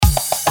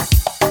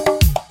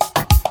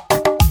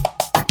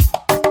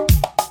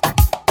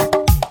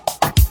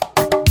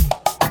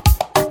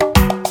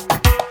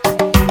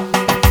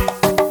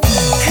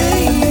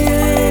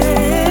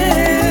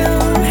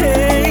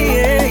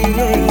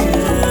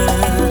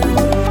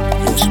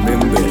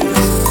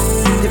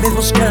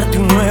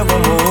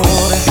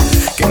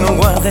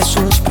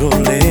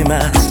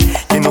problemas,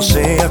 que no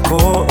sea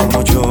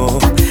como yo.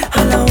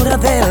 A la hora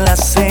de la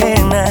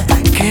cena,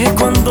 que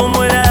cuando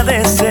muera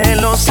de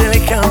celos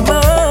él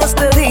jamás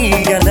te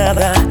diga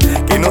nada,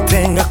 que no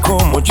tenga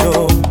como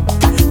yo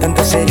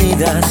tantas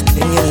heridas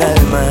en el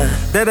alma.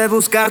 Debes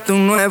buscarte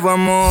un nuevo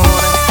amor,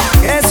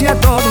 que sea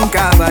todo un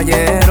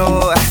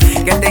caballero,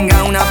 que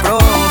tenga una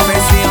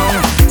profesión,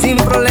 sin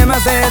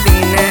problemas de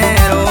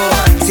dinero,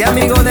 sea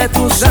amigo de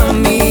tus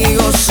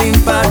amigos,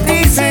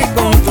 simpatice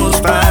con tus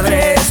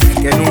padres,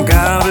 que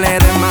nunca hable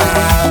de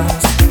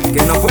más,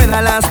 que no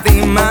pueda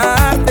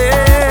lastimarte.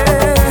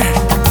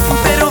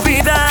 Pero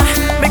vida,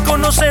 me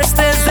conoces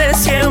desde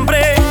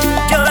siempre,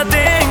 y ahora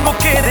tengo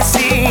que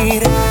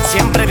decir,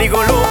 siempre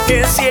digo lo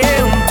que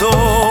siento.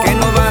 Que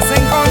no vas a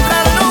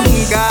encontrar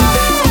nunca,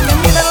 que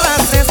miren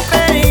las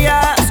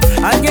estrellas,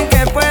 alguien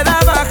que pueda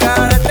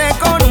bajarte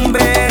con un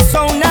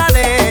beso, una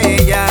de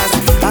ellas,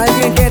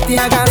 alguien que te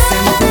haga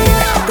sentir,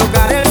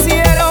 tocar el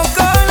cielo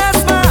con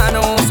las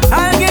manos,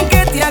 alguien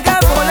que te haga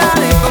volar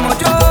como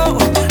yo,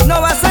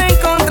 no vas a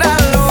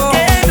encontrarlo.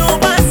 Que no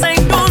vas a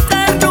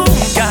encontrar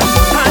nunca,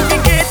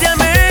 alguien que te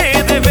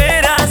ame de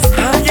veras,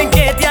 alguien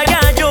que te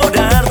haga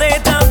llorar de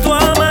tanto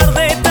amar,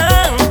 de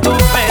tantos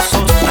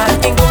besos,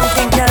 alguien con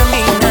quien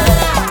caminar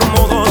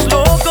como dos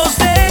locos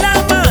de la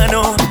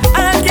mano,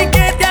 alguien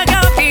que te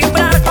haga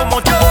vibrar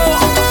como yo,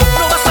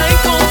 no vas a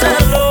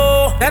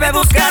encontrarlo. Debes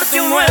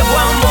buscarte un nuevo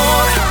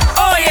amor.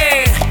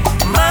 Oye,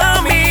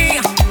 mami,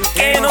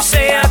 que no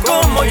sea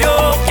como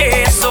yo,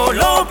 que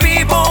solo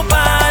vivo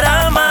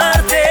para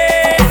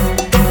amarte.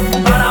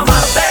 Para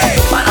amarte,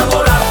 para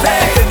adorarte.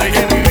 Tendré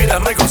que mi vida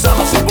no hay cosas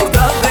más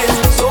importantes.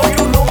 Soy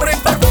un hombre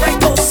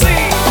imperfecto, sí,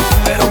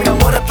 pero mi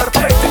amor es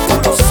perfecto y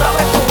tú lo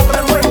sabes.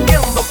 Pero no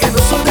entiendo que no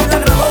soy del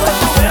agrado de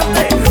tu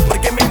mente,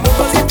 porque mi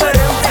mundo es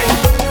diferente.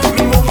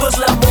 Mi mundo es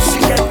la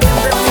música,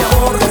 entiende mi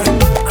amor.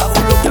 Hago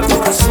lo que el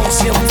corazón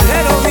siente.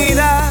 Pero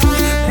vida,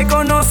 te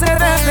conoce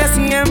desde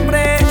siempre.